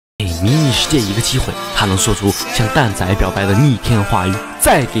给迷你世界一个机会，他能说出向蛋仔表白的逆天话语；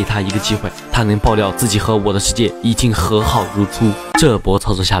再给他一个机会，他能爆料自己和我的世界已经和好如初。这波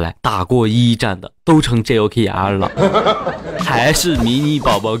操作下来，打过1战的都成 JOKR 了，还是迷你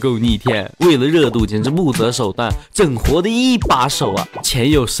宝宝够逆天，为了热度简直不择手段，整活的一把手啊！前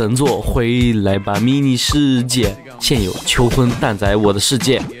有神作回来吧迷你世界，现有求婚蛋仔我的世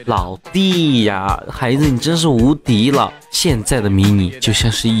界，老弟呀，孩子你真是无敌了！现在的迷你就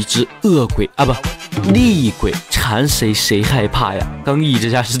像是一只恶鬼啊，不，厉鬼，缠谁谁害怕呀！刚毅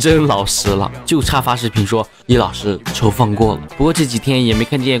这下是真老实了，就差发视频说李老师求放过了。不过这几天也没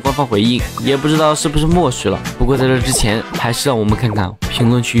看见官方回应，也不知道是不是默许了。不过在这之前，还是让我们看看评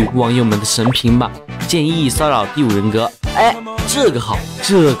论区网友们的神评吧。建议骚扰第5人格，哎，这个好，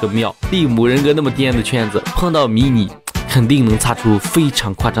这个妙。第5人格那么颠的圈子，碰到迷你肯定能擦出非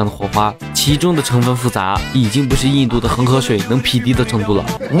常夸张的火花，其中的成分复杂，已经不是印度的恒河水能匹敌的程度了。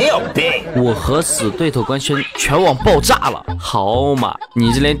你有病！我和死对头官宣全网爆炸了，好嘛，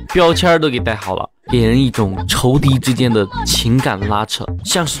你这连标签都给带好了，给人一种仇敌之间的情感拉扯，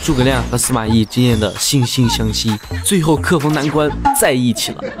像是诸葛亮和司马懿之间的惺惺相惜，最后克服难关在一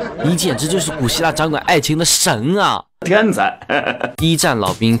起了。你简直就是古希腊掌管爱情的神啊！天才！1战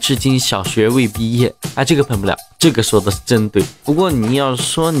老兵至今小学未毕业，哎，这个喷不了，这个说的是真对。不过你要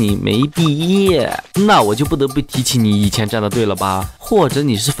说你没毕业，那我就不得不提起你以前站的队了吧？或者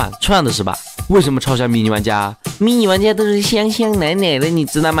你是反串的是吧？为什么嘲笑迷你玩家？迷你玩家都是香香奶奶的，你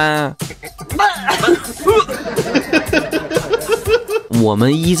知道吗？我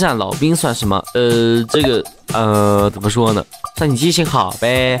们1战老兵算什么？怎么说呢？算你记性好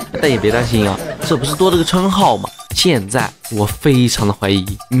呗，但也别担心啊，这不是多了个称号吗？现在我非常的怀疑，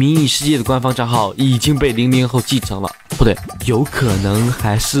迷你世界的官方账号已经被00后继承了，不对，有可能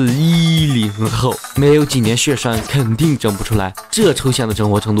还是10后。没有几年血栓，肯定整不出来。这抽象的整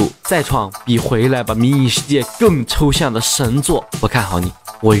活程度，再创比回来吧迷你世界更抽象的神作。我看好你，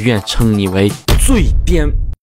我愿称你为最颠。